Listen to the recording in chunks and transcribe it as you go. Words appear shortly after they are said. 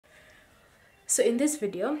So in this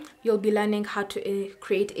video, you'll be learning how to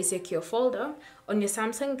create a secure folder on your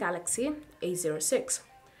Samsung Galaxy A06.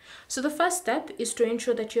 So the first step is to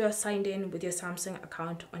ensure that you are signed in with your Samsung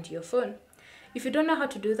account onto your phone. If you don't know how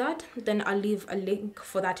to do that, then I'll leave a link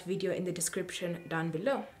for that video in the description down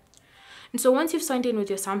below. And so once you've signed in with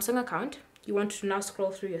your Samsung account, you want to now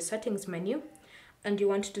scroll through your settings menu and you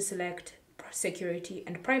want to select security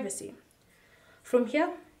and privacy. From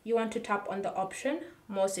here, you want to tap on the option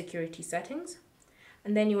more security settings,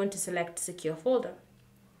 and then you want to select secure folder.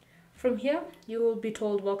 From here, you will be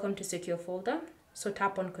told welcome to secure folder. So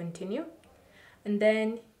tap on continue. And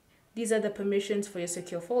then these are the permissions for your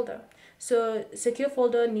secure folder. So secure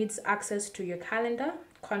folder needs access to your calendar,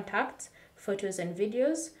 contacts, photos and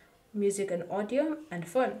videos, music and audio, and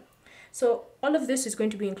phone. So all of this is going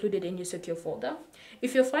to be included in your secure folder.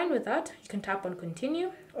 If you're fine with that, you can tap on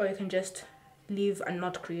continue, or you can just leave and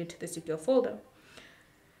not create the secure folder.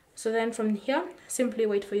 So then from here, simply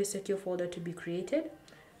wait for your secure folder to be created.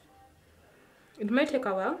 It might take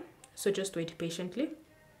a while, so just wait patiently.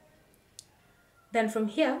 Then from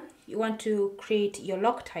here, you want to create your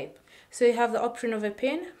lock type. So you have the option of a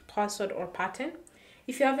PIN, password, or pattern.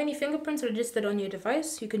 If you have any fingerprints registered on your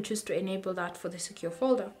device, you can choose to enable that for the secure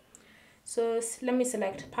folder. So let me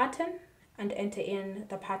select pattern and enter in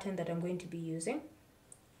the pattern that I'm going to be using.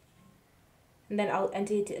 And then I'll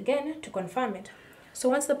enter it again to confirm it. So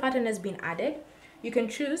once the pattern has been added, you can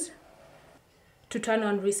choose to turn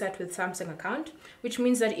on reset with Samsung account, which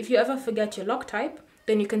means that if you ever forget your lock type,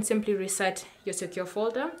 then you can simply reset your secure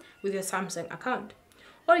folder with your Samsung account.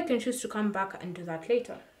 Or you can choose to come back and do that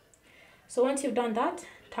later. So once you've done that,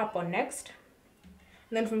 tap on next.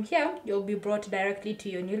 And then from here, you'll be brought directly to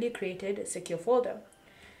your newly created secure folder.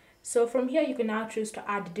 So from here, you can now choose to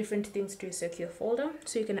add different things to your secure folder.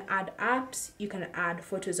 So you can add apps, you can add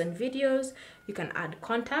photos and videos, you can add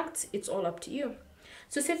contacts. It's all up to you.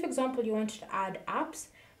 So say for example, you want to add apps,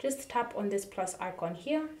 just tap on this plus icon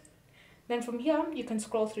here. Then from here, you can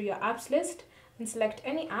scroll through your apps list and select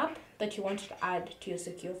any app that you want to add to your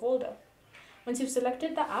secure folder. Once you've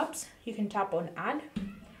selected the apps, you can tap on add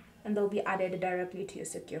and they'll be added directly to your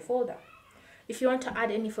secure folder. If you want to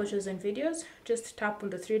add any photos and videos, just tap on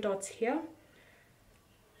the three dots here,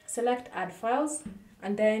 select add files,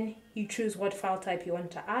 and then you choose what file type you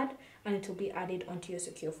want to add, and it will be added onto your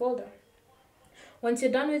secure folder. Once you're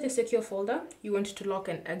done with your secure folder, you want to lock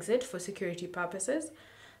and exit for security purposes.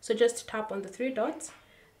 So just tap on the three dots,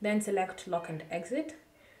 then select lock and exit.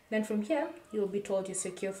 Then from here, you will be told your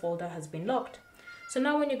secure folder has been locked. So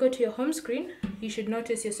now when you go to your home screen, you should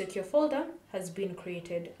notice your secure folder has been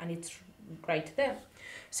created and it's right there.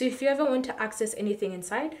 So if you ever want to access anything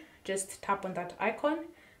inside, just tap on that icon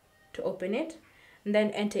to open it and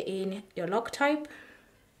then enter in your lock type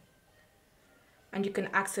and you can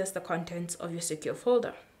access the contents of your secure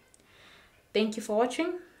folder. Thank you for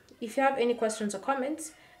watching. If you have any questions or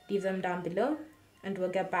comments, leave them down below and we'll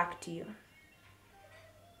get back to you.